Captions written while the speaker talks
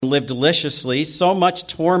live deliciously, so much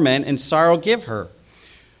torment and sorrow give her.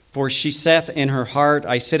 For she saith in her heart,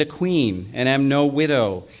 I sit a queen, and am no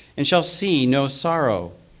widow, and shall see no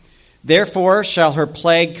sorrow. Therefore shall her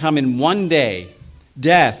plague come in one day,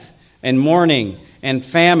 death, and mourning, and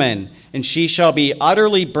famine, and she shall be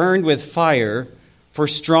utterly burned with fire, for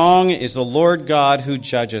strong is the Lord God who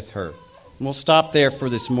judgeth her. And we'll stop there for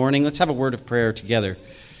this morning. Let's have a word of prayer together.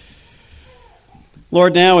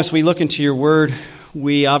 Lord, now as we look into your word,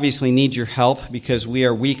 we obviously need your help because we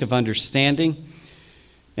are weak of understanding.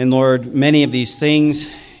 And Lord, many of these things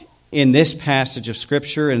in this passage of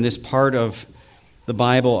Scripture and this part of the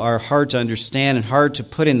Bible are hard to understand and hard to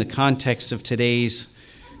put in the context of today's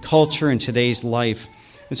culture and today's life.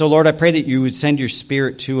 And so, Lord, I pray that you would send your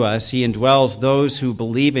Spirit to us. He indwells those who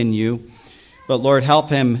believe in you. But, Lord, help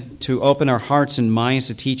him to open our hearts and minds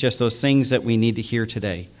to teach us those things that we need to hear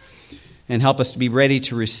today. And help us to be ready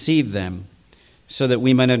to receive them so that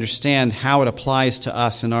we might understand how it applies to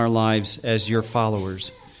us in our lives as your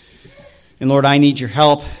followers. And Lord, I need your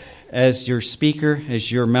help as your speaker,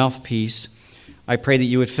 as your mouthpiece. I pray that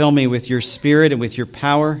you would fill me with your Spirit and with your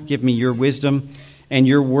power. Give me your wisdom and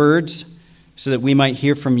your words so that we might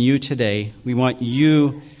hear from you today. We want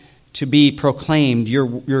you to be proclaimed,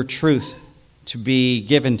 your truth to be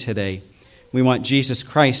given today. We want Jesus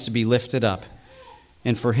Christ to be lifted up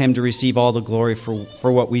and for him to receive all the glory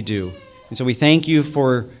for what we do. And so we thank you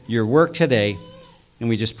for your work today, and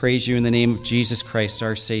we just praise you in the name of Jesus Christ,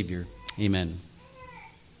 our Savior. Amen.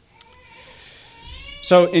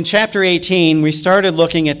 So in chapter 18, we started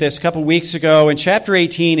looking at this a couple weeks ago, and chapter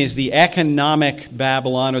 18 is the economic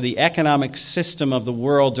Babylon, or the economic system of the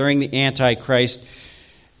world during the Antichrist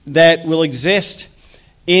that will exist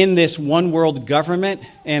in this one-world government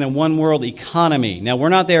and a one-world economy. Now, we're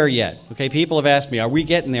not there yet. Okay, people have asked me, are we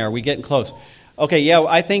getting there? Are we getting close? Okay, yeah,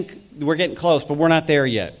 I think we're getting close, but we're not there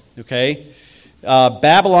yet. Okay?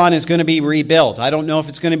 Babylon is going to be rebuilt. I don't know if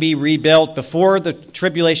it's going to be rebuilt before the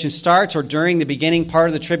tribulation starts or during the beginning part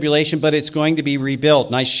of the tribulation, but it's going to be rebuilt.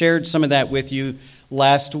 And I shared some of that with you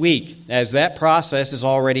last week, as that process is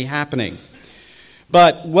already happening.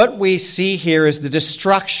 But what we see here is the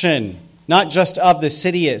destruction, not just of the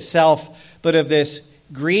city itself, but of this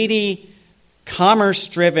greedy,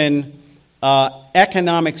 commerce-driven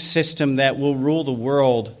economic system that will rule the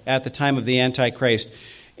world at the time of the Antichrist.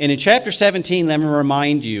 And in chapter 17, let me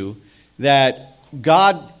remind you that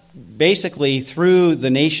God basically, through the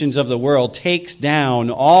nations of the world, takes down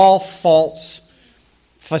all false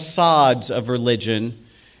facades of religion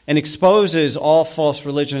and exposes all false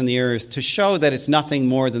religion on the earth to show that it's nothing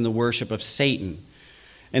more than the worship of Satan.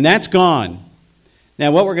 And that's gone.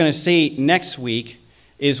 Now, what we're going to see next week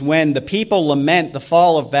is when the people lament the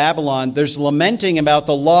fall of Babylon, there's lamenting about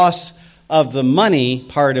the loss of the money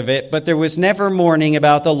part of it, but there was never mourning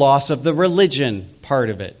about the loss of the religion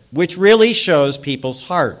part of it, which really shows people's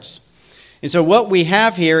hearts. And so what we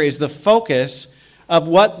have here is the focus of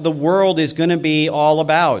what the world is going to be all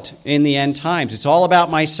about in the end times. It's all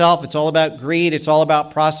about myself. It's all about greed. It's all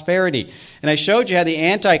about prosperity. And I showed you how the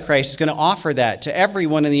Antichrist is going to offer that to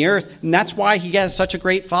everyone in the earth, and that's why he has such a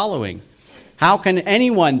great following. How can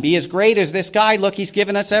anyone be as great as this guy? Look, he's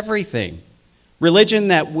given us everything. Religion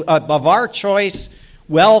that of our choice,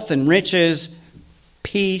 wealth and riches,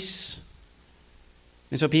 peace.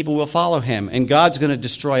 And so people will follow him, and God's going to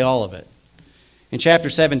destroy all of it. In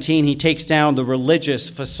chapter 17, he takes down the religious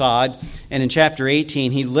facade, and in chapter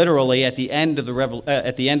 18, he literally, at the end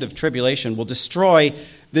of tribulation, will destroy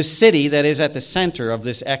the city that is at the center of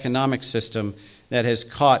this economic system that has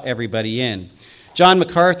caught everybody in. John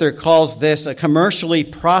MacArthur calls this a commercially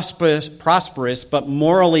prosperous but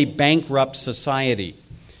morally bankrupt society.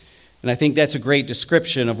 And I think that's a great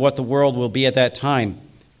description of what the world will be at that time.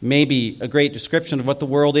 Maybe a great description of what the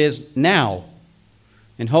world is now.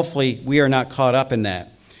 And hopefully we are not caught up in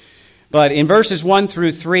that. But in verses 1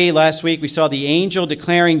 through 3, last week we saw the angel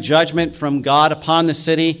declaring judgment from God upon the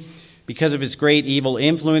city because of its great evil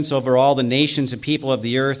influence over all the nations and people of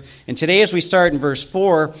the earth. And today, as we start in verse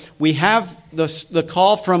 4, we have the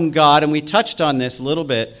call from God, and we touched on this a little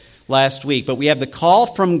bit last week, but we have the call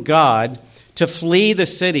from God to flee the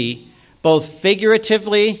city, both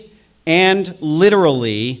figuratively and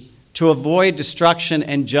literally, to avoid destruction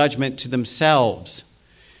and judgment to themselves.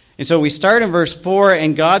 And so we start in verse 4,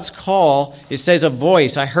 and God's call, it says, a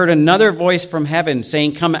voice. I heard another voice from heaven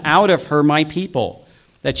saying, come out of her, my people,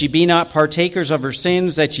 that ye be not partakers of her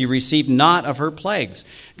sins, that ye receive not of her plagues.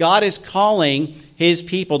 God is calling his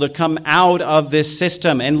people to come out of this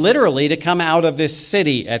system, and literally to come out of this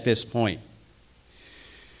city at this point.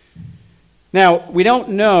 Now, we don't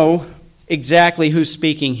know exactly who's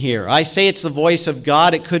speaking here. I say it's the voice of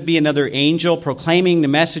God. It could be another angel proclaiming the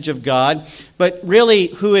message of God. But really,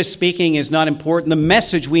 who is speaking is not important. The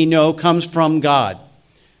message we know comes from God.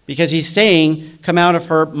 Because he's saying, come out of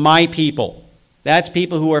her, my people. That's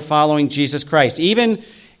people who are following Jesus Christ. Even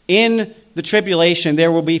in the tribulation,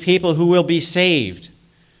 there will be people who will be saved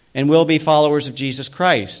and will be followers of Jesus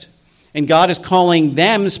Christ. And God is calling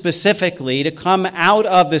them specifically to come out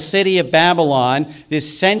of the city of Babylon,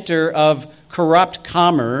 this center of corrupt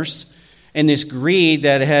commerce and this greed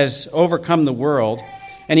that has overcome the world.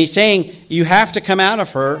 And he's saying, you have to come out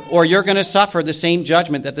of her or you're going to suffer the same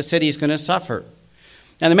judgment that the city is going to suffer.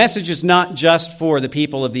 Now, the message is not just for the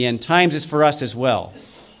people of the end times, it's for us as well.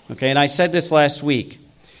 Okay, and I said this last week.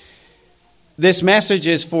 This message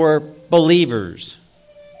is for believers.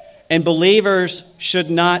 And believers should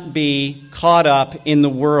not be caught up in the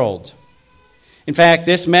world. In fact,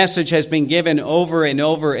 this message has been given over and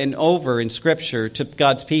over and over in Scripture to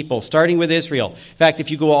God's people, starting with Israel. In fact, if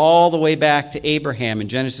you go all the way back to Abraham in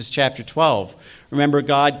Genesis chapter 12, remember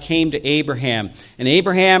God came to Abraham. And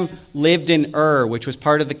Abraham lived in Ur, which was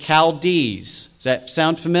part of the Chaldees. Does that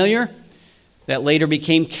sound familiar? That later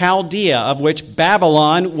became Chaldea, of which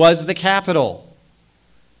Babylon was the capital.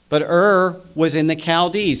 But Ur was in the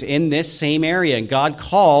Chaldees, in this same area, and God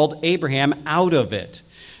called Abraham out of it.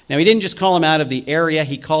 Now, he didn't just call him out of the area,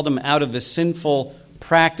 he called him out of the sinful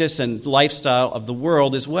practice and lifestyle of the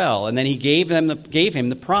world as well. And then he gave him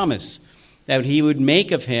the promise that he would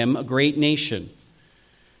make of him a great nation.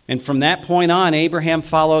 And from that point on, Abraham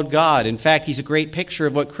followed God. In fact, he's a great picture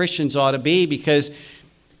of what Christians ought to be because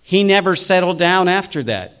he never settled down after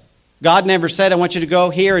that. God never said, I want you to go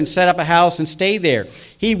here and set up a house and stay there.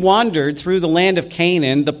 He wandered through the land of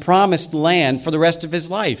Canaan, the promised land, for the rest of his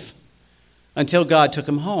life until God took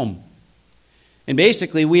him home. And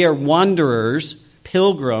basically, we are wanderers,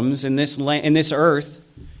 pilgrims in this earth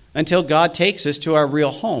until God takes us to our real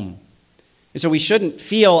home. And so we shouldn't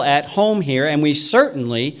feel at home here, and we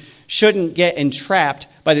certainly shouldn't get entrapped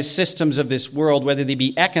by the systems of this world, whether they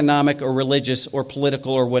be economic or religious or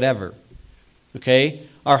political or whatever. Okay?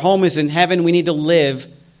 Our home is in heaven. We need to live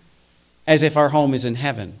as if our home is in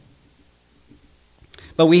heaven.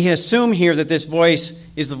 But we assume here that this voice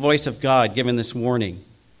is the voice of God given this warning.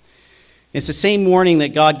 It's the same warning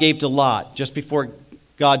that God gave to Lot just before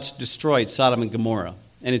God destroyed Sodom and Gomorrah.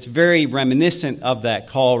 And it's very reminiscent of that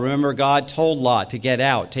call. Remember, God told Lot to get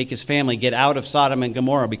out, take his family, get out of Sodom and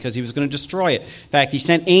Gomorrah because he was going to destroy it. In fact, he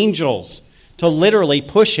sent angels to literally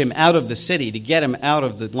push him out of the city, to get him out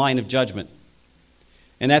of the line of judgment.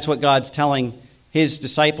 And that's what God's telling his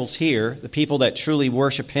disciples here, the people that truly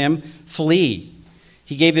worship him, flee.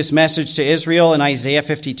 He gave this message to Israel in Isaiah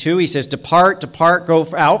 52. He says, Depart, depart, go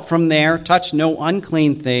out from there, touch no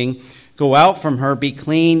unclean thing. Go out from her, be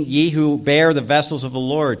clean, ye who bear the vessels of the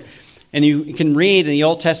Lord. And you can read in the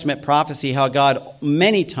Old Testament prophecy how God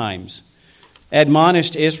many times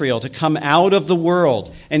admonished Israel to come out of the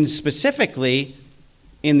world, and specifically,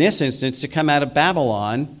 in this instance, to come out of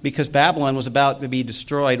Babylon, because Babylon was about to be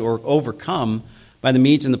destroyed or overcome by the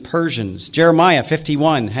Medes and the Persians. Jeremiah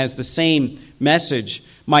 51 has the same message.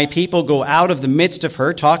 My people go out of the midst of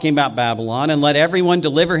her, talking about Babylon, and let everyone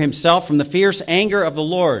deliver himself from the fierce anger of the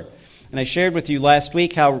Lord. And I shared with you last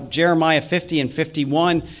week how Jeremiah 50 and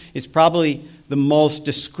 51 is probably the most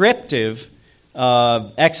descriptive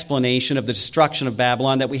explanation of the destruction of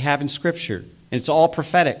Babylon that we have in Scripture. And it's all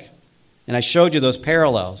prophetic. And I showed you those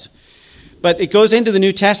parallels. But it goes into the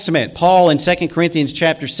New Testament. Paul in 2 Corinthians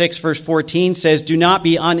chapter 6, verse 14 says, Do not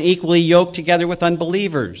be unequally yoked together with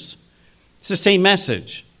unbelievers. It's the same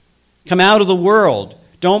message. Come out of the world.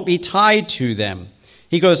 Don't be tied to them.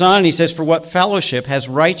 He goes on and he says, For what fellowship has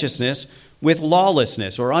righteousness with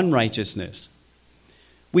lawlessness or unrighteousness?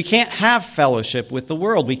 We can't have fellowship with the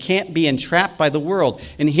world. We can't be entrapped by the world.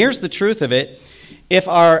 And here's the truth of it. If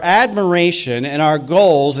our admiration and our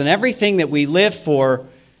goals and everything that we live for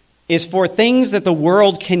is for things that the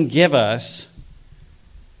world can give us,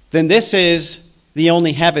 then this is the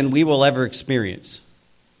only heaven we will ever experience.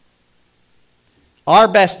 Our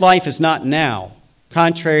best life is not now,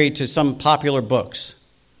 contrary to some popular books.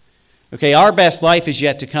 Okay, our best life is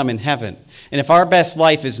yet to come in heaven. And if our best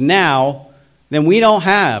life is now, then we don't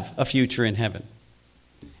have a future in heaven.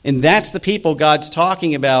 And that's the people God's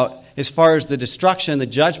talking about as far as the destruction and the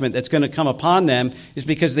judgment that's going to come upon them, is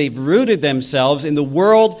because they've rooted themselves in the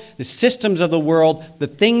world, the systems of the world, the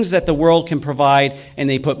things that the world can provide, and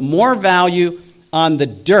they put more value on the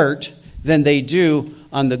dirt than they do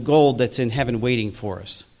on the gold that's in heaven waiting for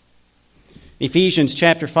us. Ephesians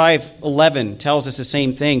chapter 5:11 tells us the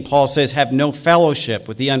same thing. Paul says, Have no fellowship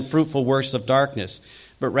with the unfruitful works of darkness,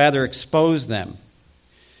 but rather expose them.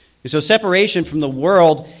 And so separation from the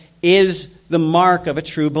world is the mark of a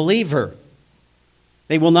true believer.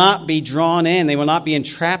 They will not be drawn in. They will not be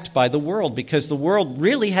entrapped by the world because the world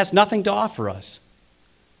really has nothing to offer us.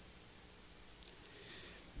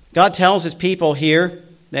 God tells his people here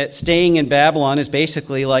that staying in Babylon is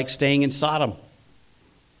basically like staying in Sodom.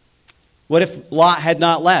 What if Lot had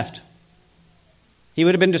not left? He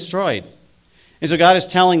would have been destroyed. And so God is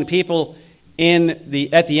telling the people at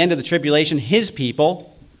the end of the tribulation, his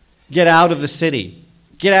people, get out of the city.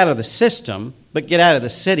 Get out of the system, but get out of the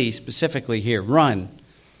city specifically here. Run.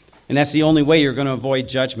 And that's the only way you're going to avoid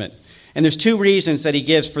judgment. And there's two reasons that he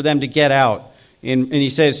gives for them to get out. And he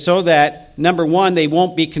says, so that, number one, they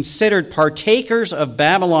won't be considered partakers of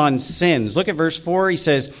Babylon's sins. Look at verse 4. He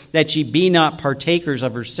says, that ye be not partakers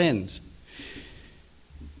of her sins.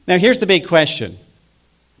 Now, here's the big question.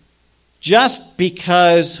 Just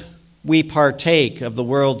because we partake of the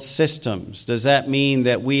world's systems, does that mean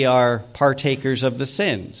that we are partakers of the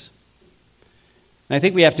sins? And I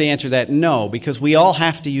think we have to answer that no, because we all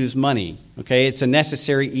have to use money. Okay, it's a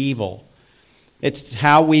necessary evil. It's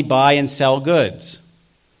how we buy and sell goods.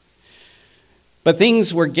 But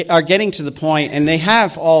things are getting to the point, and they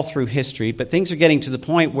have all through history, but things are getting to the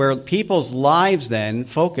point where people's lives then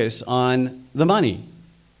focus on the money.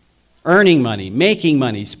 Earning money, making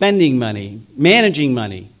money, spending money, managing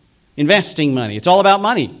money, investing money. It's all about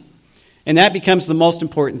money. And that becomes the most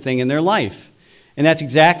important thing in their life. And that's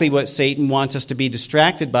exactly what Satan wants us to be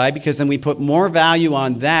distracted by, because then we put more value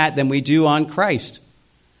on that than we do on Christ.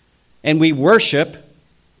 And we worship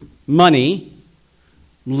money,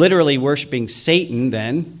 literally worshiping Satan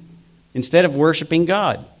then, instead of worshiping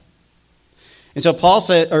God. And so Paul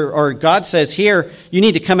said, or God says here, you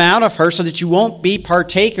need to come out of her so that you won't be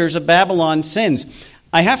partakers of Babylon's sins.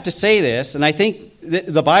 I have to say this, and I think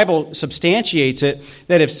the Bible substantiates it,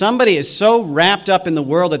 that if somebody is so wrapped up in the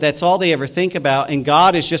world that that's all they ever think about, and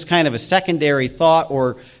God is just kind of a secondary thought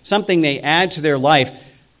or something they add to their life,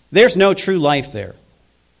 there's no true life there.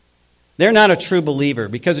 They're not a true believer,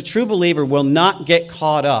 because a true believer will not get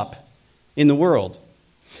caught up in the world.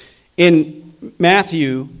 In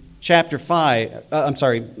Matthew chapter 5,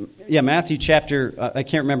 Matthew chapter, I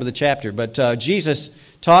can't remember the chapter, but Jesus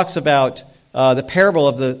talks about the parable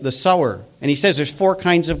of the sower. And he says there's four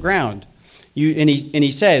kinds of ground. And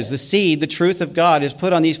he says the seed, the truth of God, is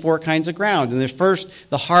put on these four kinds of ground. And there's first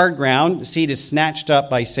the hard ground. The seed is snatched up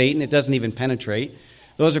by Satan. It doesn't even penetrate.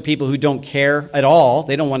 Those are people who don't care at all.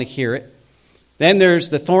 They don't want to hear it. Then there's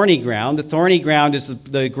the thorny ground. The thorny ground is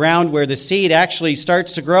the ground where the seed actually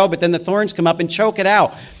starts to grow, but then the thorns come up and choke it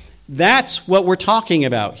out. That's what we're talking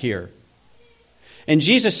about here. And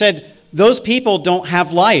Jesus said, those people don't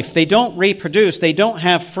have life. They don't reproduce. They don't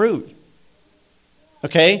have fruit.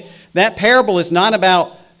 Okay? That parable is not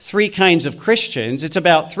about three kinds of Christians. It's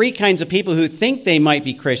about three kinds of people who think they might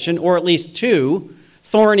be Christian, or at least two,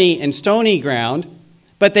 thorny and stony ground,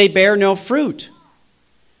 but they bear no fruit.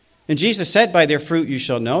 And Jesus said, by their fruit you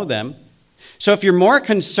shall know them. So if you're more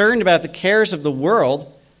concerned about the cares of the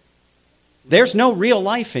world, there's no real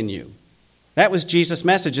life in you. That was Jesus'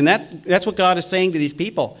 message, and that's what God is saying to these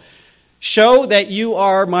people. Show that you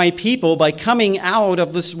are my people by coming out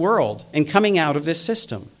of this world and coming out of this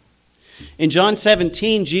system. In John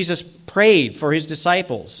 17, Jesus prayed for his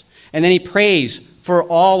disciples, and then he prays for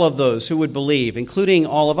all of those who would believe, including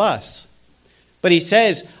all of us. But he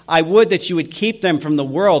says, I would that you would keep them from the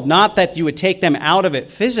world, not that you would take them out of it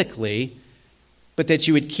physically, but that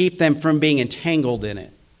you would keep them from being entangled in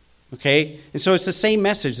it. Okay? And so it's the same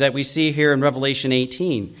message that we see here in Revelation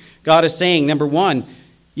 18. God is saying, number one,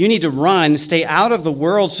 you need to run, stay out of the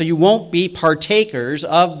world so you won't be partakers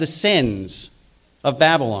of the sins of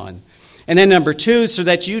Babylon. And then number two, so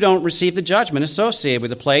that you don't receive the judgment associated with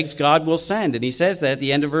the plagues God will send. And he says that at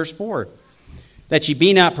the end of verse 4. That ye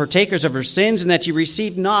be not partakers of her sins, and that ye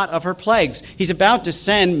receive not of her plagues. He's about to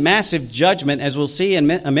send massive judgment, as we'll see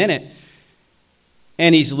in a minute.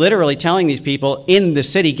 And he's literally telling these people in the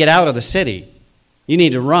city, get out of the city. You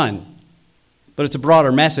need to run. But it's a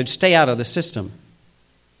broader message, stay out of the system.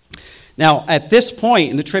 Now, at this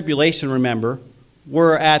point in the tribulation, remember,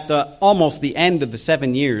 we're at almost the end of the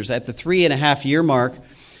 7 years. At the 3.5 year mark,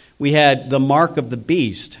 we had the mark of the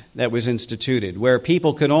beast that was instituted, where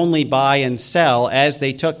people could only buy and sell as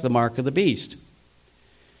they took the mark of the beast.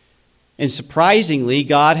 And surprisingly,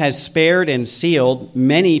 God has spared and sealed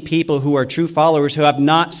many people who are true followers who have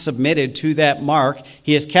not submitted to that mark.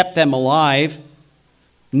 He has kept them alive,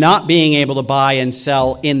 not being able to buy and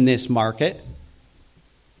sell in this market.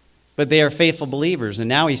 But they are faithful believers. And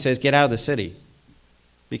now he says, get out of the city,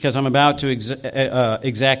 because I'm about to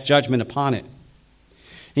exact judgment upon it.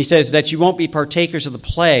 He says that you won't be partakers of the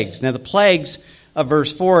plagues. Now, the plagues of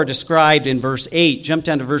verse 4 are described in verse 8. Jump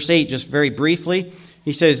down to verse 8 just very briefly.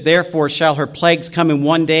 He says, therefore shall her plagues come in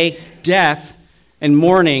one day, death and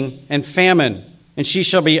mourning and famine. And she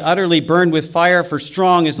shall be utterly burned with fire, for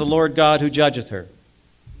strong is the Lord God who judgeth her.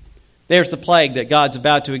 There's the plague that God's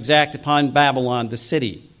about to exact upon Babylon, the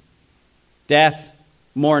city. Death,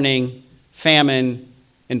 mourning, famine,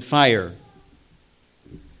 and fire.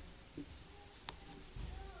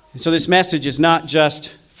 And so this message is not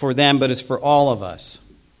just for them, but it's for all of us.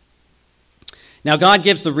 Now, God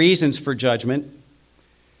gives the reasons for judgment.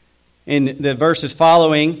 In the verses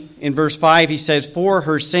following, in verse 5, he says, for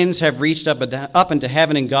her sins have reached up into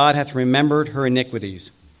heaven, and God hath remembered her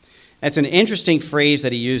iniquities. That's an interesting phrase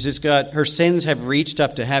that he uses. God, her sins have reached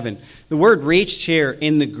up to heaven. The word reached here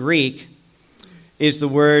in the Greek is the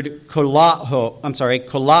word kolao,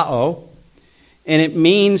 and it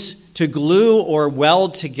means to glue or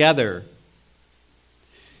weld together.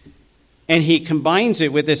 And he combines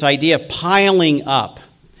it with this idea of piling up.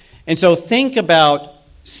 And so think about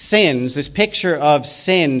sins, this picture of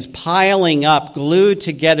sins piling up, glued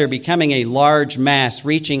together, becoming a large mass,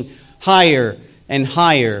 reaching higher and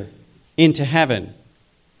higher into heaven.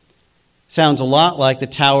 Sounds a lot like the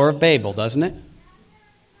Tower of Babel, doesn't it?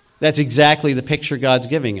 That's exactly the picture God's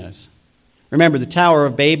giving us. Remember, the Tower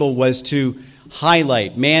of Babel was to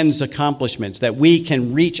highlight man's accomplishments, that we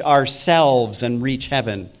can reach ourselves and reach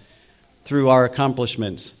heaven through our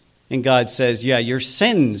accomplishments. And God says, yeah, your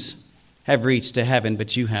sins have reached to heaven,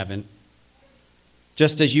 but you haven't.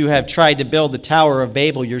 Just as you have tried to build the Tower of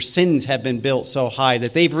Babel, your sins have been built so high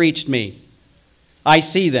that they've reached me. I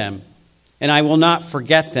see them, and I will not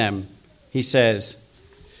forget them, he says.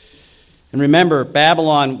 And remember,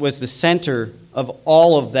 Babylon was the center of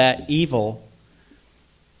all of that evil.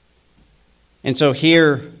 And so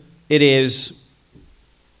here it is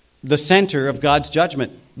the center of God's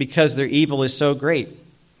judgment because their evil is so great.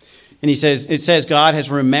 And it says God has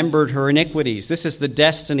remembered her iniquities. This is the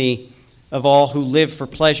destiny of all who live for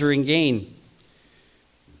pleasure and gain.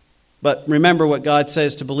 But remember what God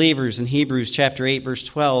says to believers in Hebrews chapter 8, verse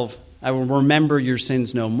 12, I will remember your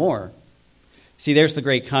sins no more. See, there's the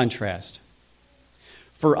great contrast.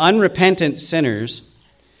 For unrepentant sinners,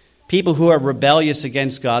 people who are rebellious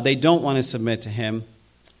against God, they don't want to submit to him,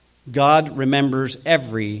 God remembers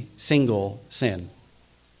every single sin.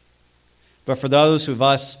 But for those of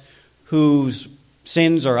us whose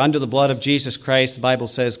sins are under the blood of Jesus Christ, the Bible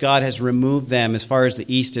says God has removed them as far as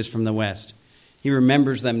the east is from the west. He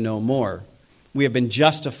remembers them no more. We have been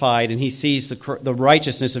justified, and he sees the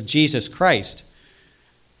righteousness of Jesus Christ,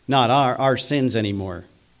 not our sins anymore.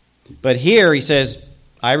 But here he says,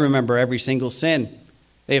 I remember every single sin.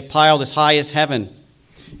 They have piled as high as heaven.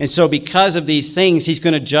 And so because of these things, he's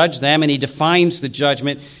going to judge them, and he defines the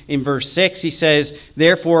judgment in verse 6. He says,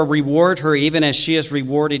 therefore reward her even as she has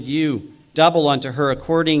rewarded you. Double unto her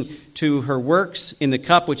according to her works. In the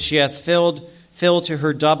cup which she hath filled, fill to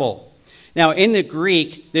her double. Now in the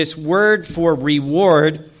Greek, this word for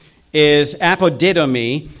reward is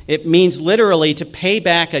apodidomi. It means literally to pay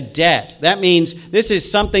back a debt. That means this is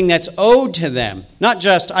something that's owed to them. Not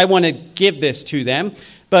just, I want to give this to them.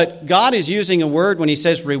 But God is using a word when he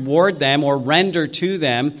says reward them or render to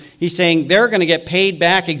them. He's saying they're going to get paid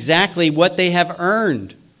back exactly what they have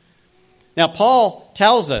earned. Now, Paul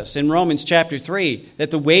tells us in Romans chapter 3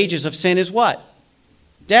 that the wages of sin is what?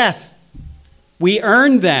 Death. We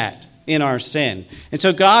earned that in our sin. And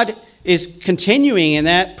so God is continuing in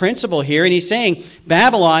that principle here, and he's saying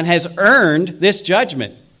Babylon has earned this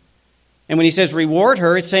judgment. And when he says reward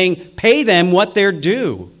her, it's saying pay them what they're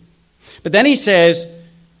due. But then he says,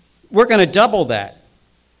 we're going to double that.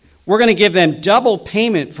 We're going to give them double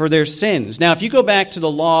payment for their sins. Now, if you go back to the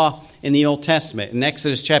law in the Old Testament, in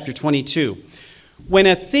Exodus chapter 22, when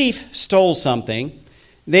a thief stole something,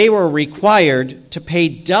 they were required to pay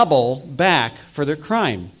double back for their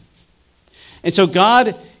crime. And so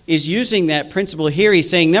God is using that principle here. He's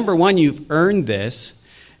saying, number one, you've earned this.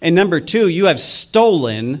 And number two, you have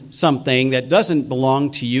stolen something that doesn't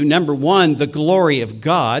belong to you. Number one, the glory of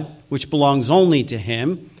God, which belongs only to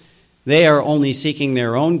him. They are only seeking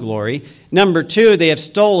their own glory. Number two, they have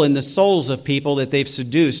stolen the souls of people that they've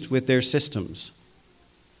seduced with their systems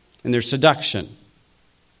and their seduction.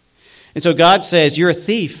 And so God says, you're a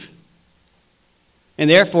thief. And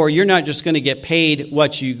therefore, you're not just going to get paid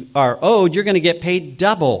what you are owed, you're going to get paid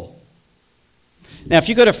double. Now, if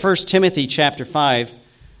you go to 1 Timothy chapter 5,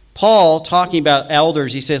 Paul, talking about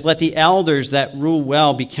elders, he says, let the elders that rule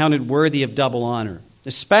well be counted worthy of double honor,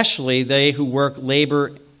 especially they who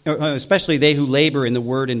labor in the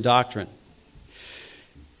word and doctrine.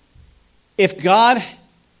 If God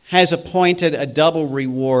has appointed a double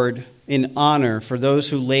reward in honor for those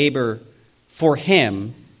who labor for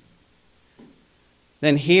him,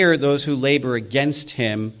 then here those who labor against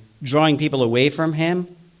him, drawing people away from him,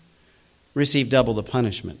 receive double the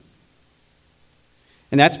punishment.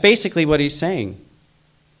 And that's basically what he's saying.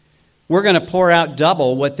 We're going to pour out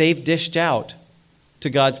double what they've dished out to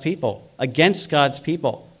God's people, against God's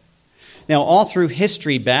people. Now, all through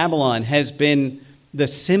history, Babylon has been the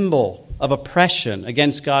symbol of oppression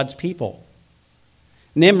against God's people.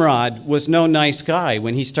 Nimrod was no nice guy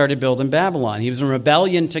when he started building Babylon. He was in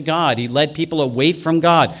rebellion to God. He led people away from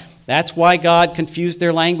God. That's why God confused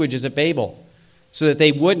their languages at Babel, so that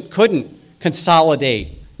they couldn't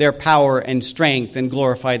consolidate their power and strength and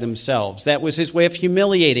glorify themselves. That was his way of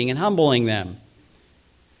humiliating and humbling them.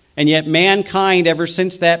 And yet mankind, ever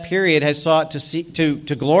since that period, has sought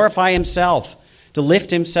to glorify himself, to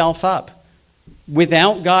lift himself up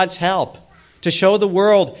without God's help, to show the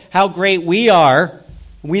world how great we are.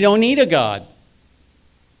 We don't need a God.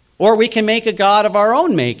 Or we can make a God of our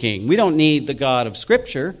own making. We don't need the God of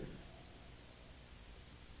Scripture.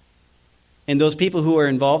 And those people who are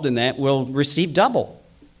involved in that will receive double.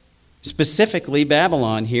 Specifically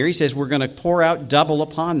Babylon here. He says we're going to pour out double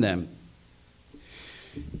upon them.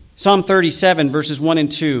 Psalm 37, verses 1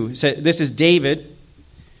 and 2. This is David.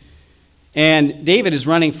 And David is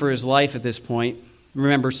running for his life at this point.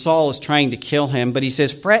 Remember, Saul is trying to kill him, but he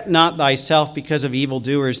says, "Fret not thyself because of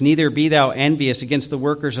evildoers, neither be thou envious against the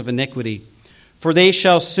workers of iniquity. For they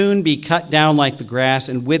shall soon be cut down like the grass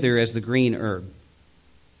and wither as the green herb."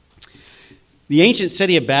 The ancient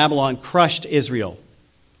city of Babylon crushed Israel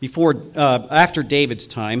after David's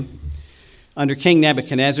time. Under King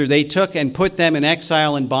Nebuchadnezzar, they took and put them in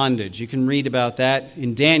exile and bondage. You can read about that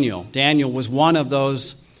in Daniel. Daniel was one of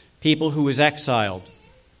those people who was exiled.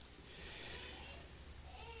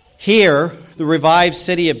 Here, the revived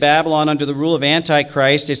city of Babylon under the rule of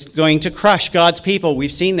Antichrist is going to crush God's people.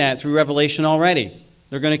 We've seen that through Revelation already.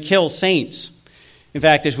 They're going to kill saints. In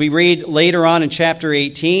fact, as we read later on in chapter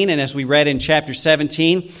 18 and as we read in chapter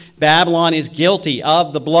 17, Babylon is guilty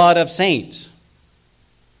of the blood of saints.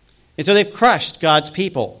 And so they've crushed God's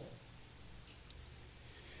people.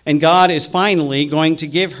 And God is finally going to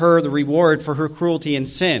give her the reward for her cruelty and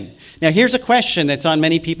sin. Now, here's a question that's on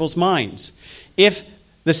many people's minds. If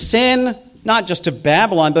the sin, not just of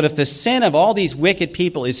Babylon, but if the sin of all these wicked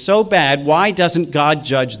people is so bad, why doesn't God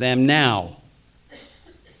judge them now?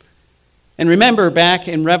 And remember back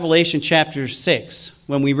in Revelation chapter 6,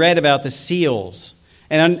 when we read about the seals,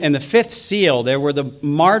 and the fifth seal, there were the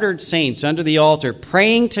martyred saints under the altar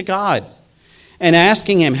praying to God and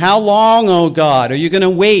asking him, "How long, O God, are you going to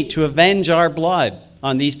wait to avenge our blood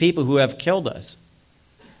on these people who have killed us?"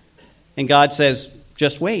 And God says,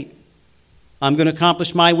 "Just wait. I'm going to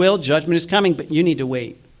accomplish my will. Judgment is coming, but you need to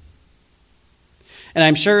wait." And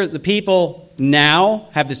I'm sure the people now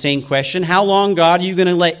have the same question. How long, God, are you going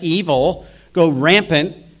to let evil go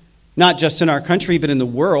rampant, not just in our country, but in the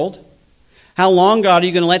world? How long, God, are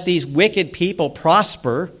you going to let these wicked people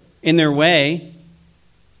prosper in their way?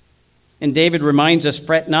 And David reminds us,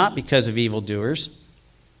 "Fret not because of evildoers,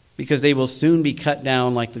 because they will soon be cut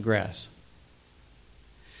down like the grass."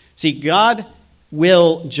 See, God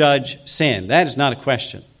will judge sin. That is not a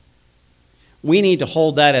question. We need to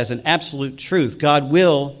hold that as an absolute truth. God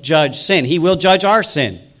will judge sin. He will judge our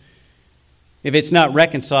sin if it's not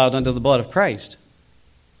reconciled under the blood of Christ.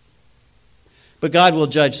 But God will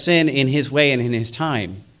judge sin in his way and in his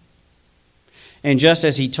time. And just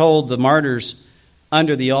as he told the martyrs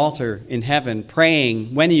under the altar in heaven,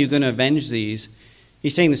 praying, "When are you going to avenge these?"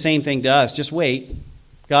 He's saying the same thing to us. Just wait.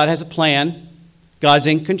 God has a plan. God's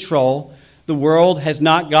in control. The world has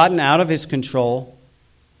not gotten out of his control,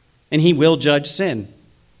 and he will judge sin.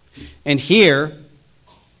 And here,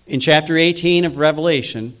 in chapter 18 of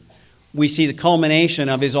Revelation, we see the culmination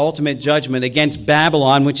of his ultimate judgment against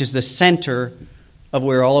Babylon, which is the center of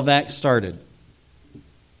where all of that started.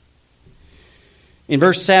 In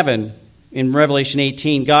verse 7, in Revelation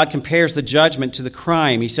 18, God compares the judgment to the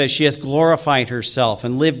crime. He says, "She hath glorified herself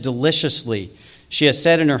and lived deliciously. She has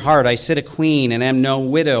said in her heart, I sit a queen and am no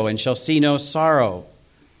widow and shall see no sorrow."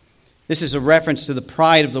 This is a reference to the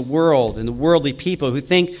pride of the world and the worldly people who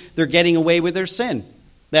think they're getting away with their sin.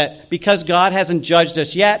 That because God hasn't judged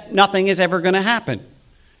us yet, nothing is ever going to happen.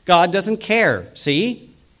 God doesn't care. See?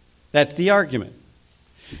 That's the argument.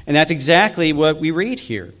 And that's exactly what we read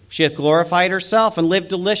here. She hath glorified herself and lived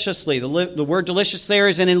deliciously. The word delicious there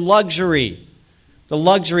is in luxury. The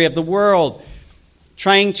luxury of the world.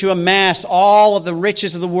 Trying to amass all of the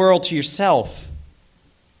riches of the world to yourself.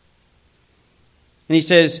 And he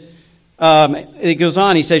says, It goes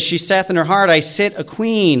on, he says, she saith in her heart, I sit a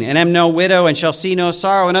queen, and am no widow, and shall see no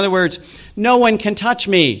sorrow. In other words, no one can touch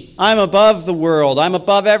me. I'm above the world. I'm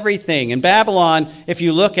above everything. And Babylon, if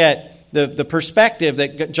you look at the perspective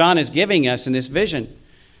that John is giving us in this vision,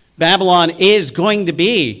 Babylon is going to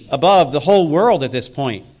be above the whole world at this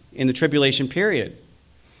point in the tribulation period.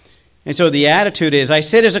 And so the attitude is, I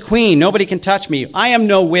sit as a queen, nobody can touch me. I am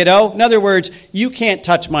no widow. In other words, you can't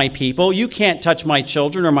touch my people. You can't touch my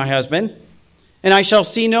children or my husband. And I shall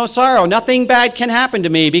see no sorrow. Nothing bad can happen to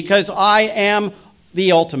me because I am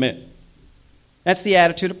the ultimate. That's the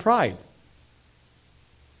attitude of pride.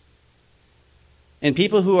 And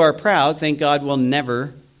people who are proud think God will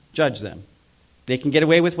never judge them. They can get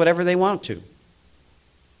away with whatever they want to.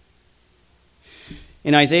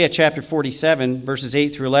 In Isaiah chapter 47, verses 8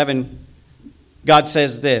 through 11, God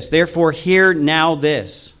says this, Therefore hear now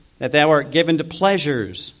this, that thou art given to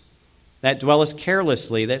pleasures, that dwellest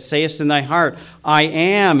carelessly, that sayest in thy heart, I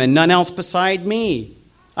am, and none else beside me.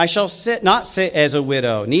 I shall not sit as a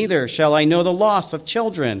widow, neither shall I know the loss of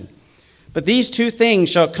children. But these two things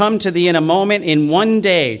shall come to thee in a moment, in one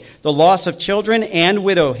day, the loss of children and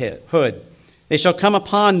widowhood. They shall come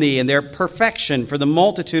upon thee in their perfection for the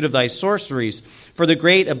multitude of thy sorceries, for the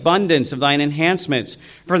great abundance of thine enhancements.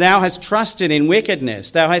 For thou hast trusted in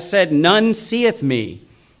wickedness. Thou hast said, None seeth me.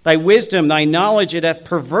 Thy wisdom, thy knowledge, it hath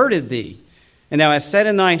perverted thee. And thou hast said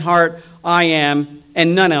in thine heart, I am,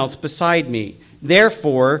 and none else beside me.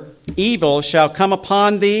 Therefore, evil shall come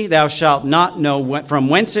upon thee. Thou shalt not know from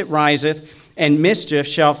whence it riseth, and mischief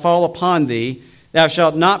shall fall upon thee. Thou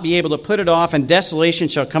shalt not be able to put it off, and desolation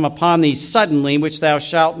shall come upon thee suddenly, which thou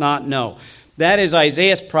shalt not know. That is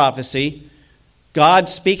Isaiah's prophecy, God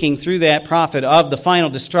speaking through that prophet of the final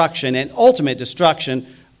destruction and ultimate destruction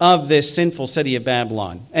of this sinful city of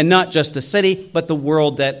Babylon. And not just the city, but the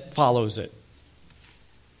world that follows it.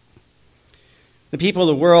 The people of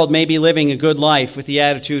the world may be living a good life with the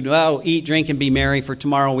attitude, oh, eat, drink, and be merry, for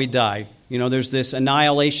tomorrow we die. You know, there's this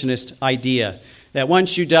annihilationist idea that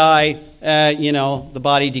once you die, the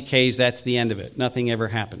body decays, that's the end of it. Nothing ever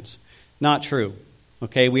happens. Not true.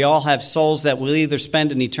 Okay, we all have souls that will either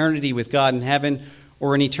spend an eternity with God in heaven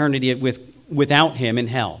or an eternity without Him in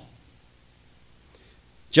hell.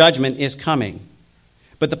 Judgment is coming.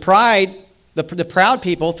 But the proud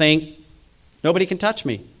people think, nobody can touch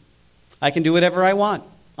me. I can do whatever I want.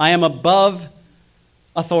 I am above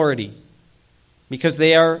authority because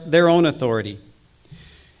they are their own authority.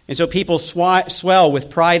 And so people swell with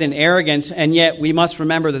pride and arrogance, and yet we must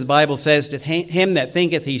remember that the Bible says, to him that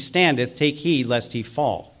thinketh he standeth, take heed lest he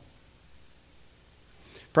fall.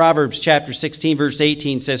 Proverbs chapter 16, verse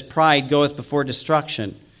 18 says, Pride goeth before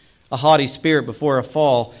destruction, a haughty spirit before a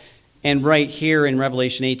fall. And right here in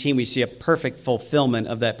Revelation 18, we see a perfect fulfillment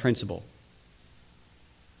of that principle.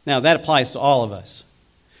 Now, that applies to all of us.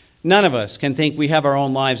 None of us can think we have our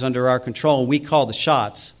own lives under our control and we call the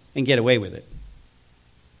shots and get away with it.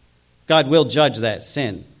 God will judge that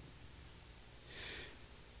sin.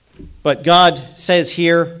 But God says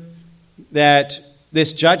here that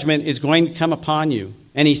this judgment is going to come upon you.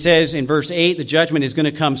 And he says in verse 8, the judgment is going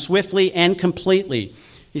to come swiftly and completely.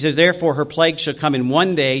 He says, Therefore her plague shall come in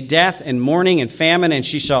one day, death and mourning and famine, and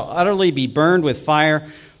she shall utterly be burned with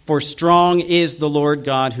fire, for strong is the Lord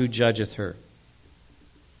God who judgeth her.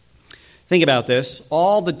 Think about this.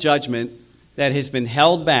 All the judgment that has been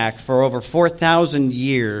held back for over 4,000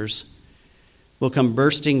 years will come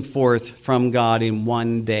bursting forth from God in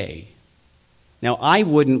one day. Now, I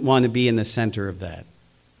wouldn't want to be in the center of that.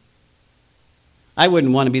 I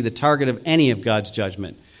wouldn't want to be the target of any of God's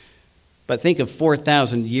judgment. But think of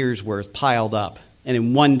 4,000 years' worth piled up, and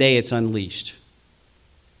in one day it's unleashed.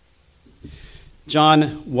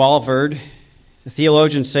 John Walvoord, the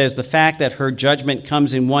theologian, says the fact that her judgment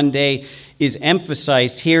comes in one day is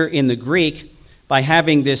emphasized here in the Greek by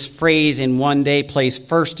having this phrase in one day placed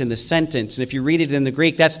first in the sentence. And if you read it in the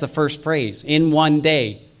Greek, that's the first phrase. In one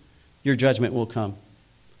day, your judgment will come.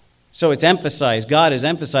 So it's emphasized. God is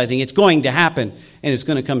emphasizing it's going to happen, and it's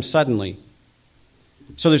going to come suddenly.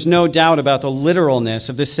 So there's no doubt about the literalness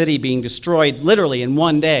of this city being destroyed literally in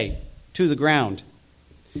one day to the ground.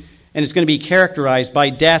 And it's going to be characterized by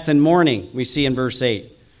death and mourning, we see in verse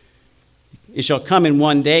 8. It shall come in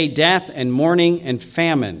one day, death and mourning and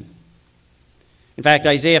famine. In fact,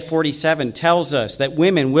 Isaiah 47 tells us that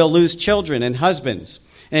women will lose children and husbands.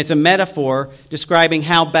 And it's a metaphor describing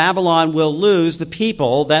how Babylon will lose the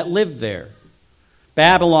people that live there.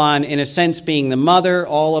 Babylon, in a sense, being the mother,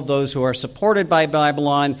 all of those who are supported by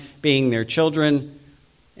Babylon being their children,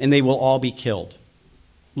 and they will all be killed,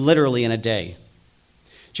 literally in a day.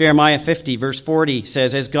 Jeremiah 50, verse 40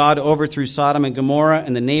 says, As God overthrew Sodom and Gomorrah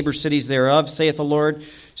and the neighbor cities thereof, saith the Lord,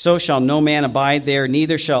 so shall no man abide there,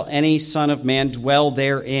 neither shall any son of man dwell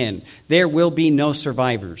therein. There will be no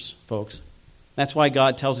survivors, folks. That's why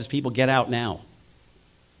God tells his people, get out now.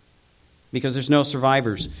 Because there's no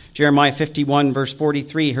survivors. Jeremiah 51, verse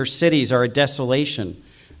 43, her cities are a desolation,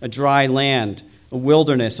 a dry land, a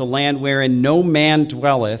wilderness, a land wherein no man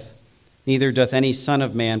dwelleth, neither doth any son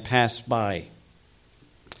of man pass by.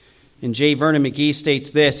 And J. Vernon McGee states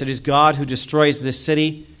this, It is God who destroys this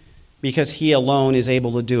city because he alone is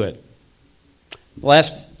able to do it. The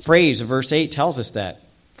last phrase of verse 8 tells us that.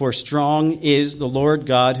 For strong is the Lord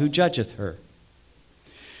God who judgeth her.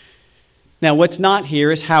 Now, what's not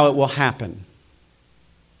here is how it will happen.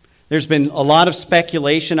 There's been a lot of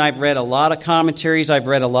speculation. I've read a lot of commentaries. I've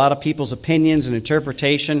read a lot of people's opinions and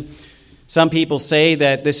interpretation. Some people say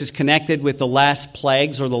that this is connected with the last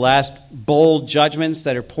plagues or the last bowl judgments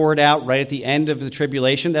that are poured out right at the end of the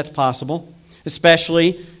tribulation. That's possible,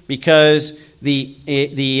 especially because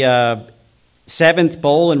the seventh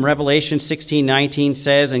bowl in Revelation 16:19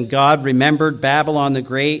 says, And God remembered Babylon the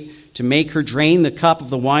Great to make her drain the cup of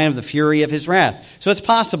the wine of the fury of his wrath. So it's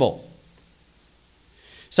possible.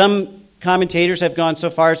 Some commentators have gone so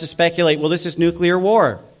far as to speculate, well, this is nuclear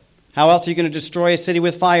war. How else are you going to destroy a city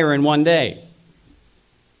with fire in one day?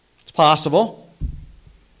 It's possible.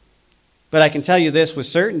 But I can tell you this with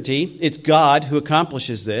certainty. It's God who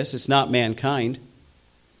accomplishes this. It's not mankind.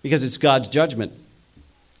 Because it's God's judgment.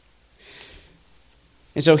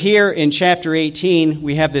 And so here in chapter 18,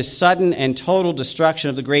 we have this sudden and total destruction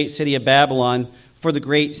of the great city of Babylon for the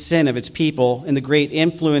great sin of its people and the great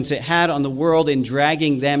influence it had on the world in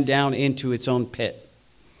dragging them down into its own pit.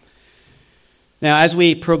 Now, as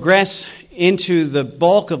we progress into the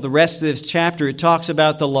bulk of the rest of this chapter, it talks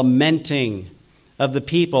about the lamenting of the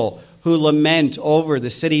people who lament over the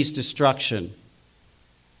city's destruction.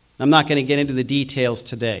 I'm not going to get into the details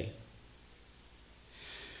today.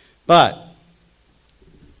 But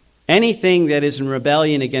anything that is in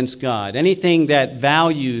rebellion against God, anything that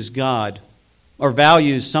values God or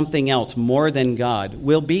values something else more than God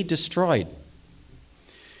will be destroyed.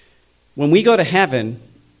 When we go to heaven,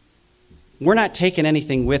 we're not taking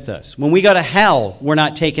anything with us. When we go to hell, we're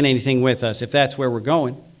not taking anything with us, if that's where we're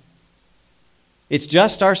going. It's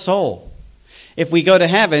just our soul. If we go to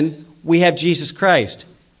heaven, we have Jesus Christ.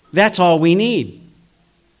 That's all we need.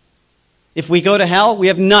 If we go to hell, we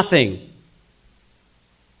have nothing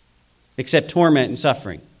except torment and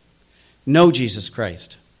suffering. No Jesus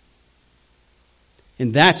Christ.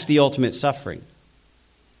 And that's the ultimate suffering.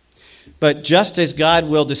 But just as God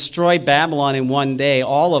will destroy Babylon in one day,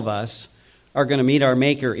 all of us are going to meet our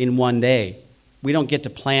Maker in one day. We don't get to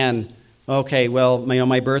plan, okay, well,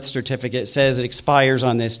 my birth certificate says it expires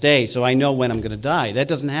on this day, so I know when I'm going to die. That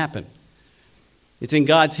doesn't happen. It's in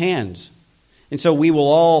God's hands. And so we will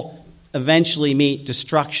all eventually meet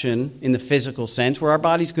destruction in the physical sense, where our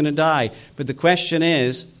body's going to die. But the question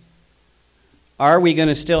is, are we going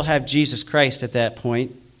to still have Jesus Christ at that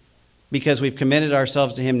point because we've committed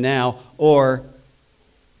ourselves to him now, or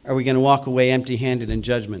are we going to walk away empty-handed in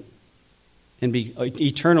judgment and be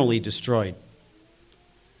eternally destroyed?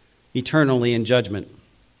 Eternally in judgment.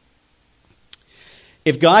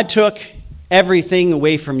 If God took everything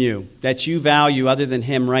away from you that you value other than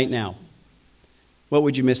him right now, what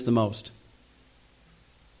would you miss the most?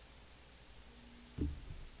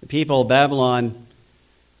 The people of Babylon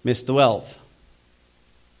missed the wealth.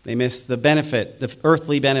 They missed the benefit, the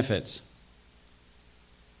earthly benefits.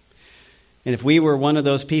 And if we were one of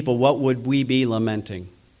those people, what would we be lamenting?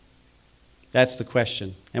 That's the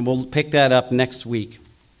question. And we'll pick that up next week.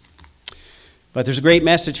 But there's a great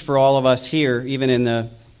message for all of us here, even in the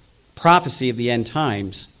prophecy of the end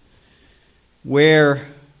times. Where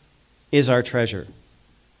is our treasure?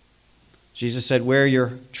 Jesus said, where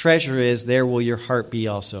your treasure is, there will your heart be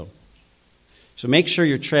also. So make sure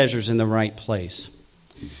your treasure's in the right place.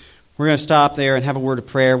 We're going to stop there and have a word of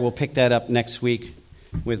prayer. We'll pick that up next week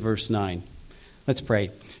with verse 9. Let's pray.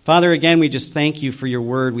 Father, again, we just thank you for your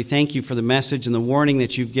word. We thank you for the message and the warning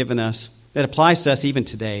that you've given us that applies to us even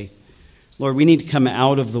today. Lord, we need to come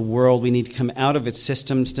out of the world. We need to come out of its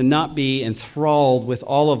systems, to not be enthralled with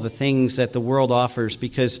all of the things that the world offers,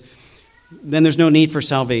 because then there's no need for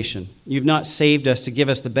salvation. You've not saved us to give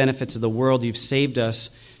us the benefits of the world. You've saved us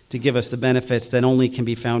to give us the benefits that only can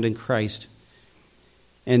be found in Christ.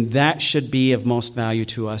 And that should be of most value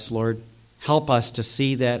to us, Lord. Help us to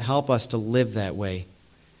see that. Help us to live that way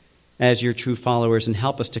as your true followers, and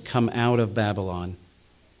help us to come out of Babylon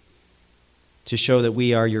to show that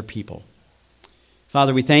we are your people.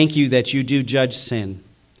 Father, we thank you that you do judge sin.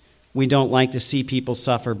 We don't like to see people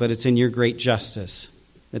suffer, but it's in your great justice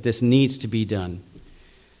that this needs to be done.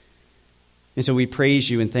 And so we praise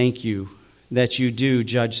you and thank you that you do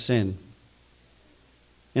judge sin.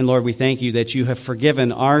 And Lord, we thank you that you have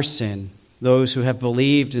forgiven our sin, those who have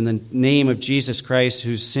believed in the name of Jesus Christ,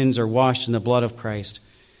 whose sins are washed in the blood of Christ.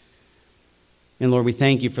 And Lord, we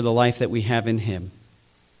thank you for the life that we have in him.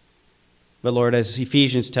 But Lord, as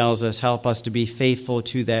Ephesians tells us, help us to be faithful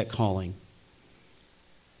to that calling,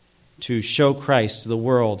 to show Christ to the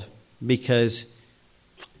world, because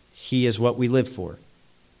he is what we live for.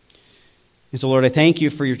 And so, Lord, I thank you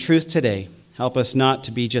for your truth today. Help us not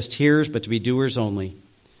to be just hearers, but to be doers only,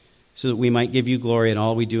 so that we might give you glory in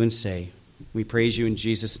all we do and say. We praise you in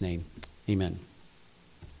Jesus' name. Amen.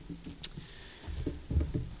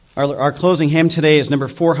 Our closing hymn today is number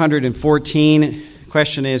 414. The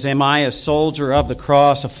question is, am I a soldier of the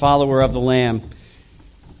cross, a follower of the Lamb?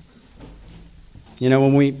 You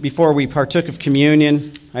know, before we partook of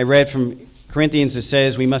communion, I read from Corinthians that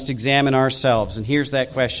says we must examine ourselves. And here's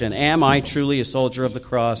that question: am I truly a soldier of the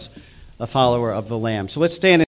cross, a follower of the Lamb? So let's stand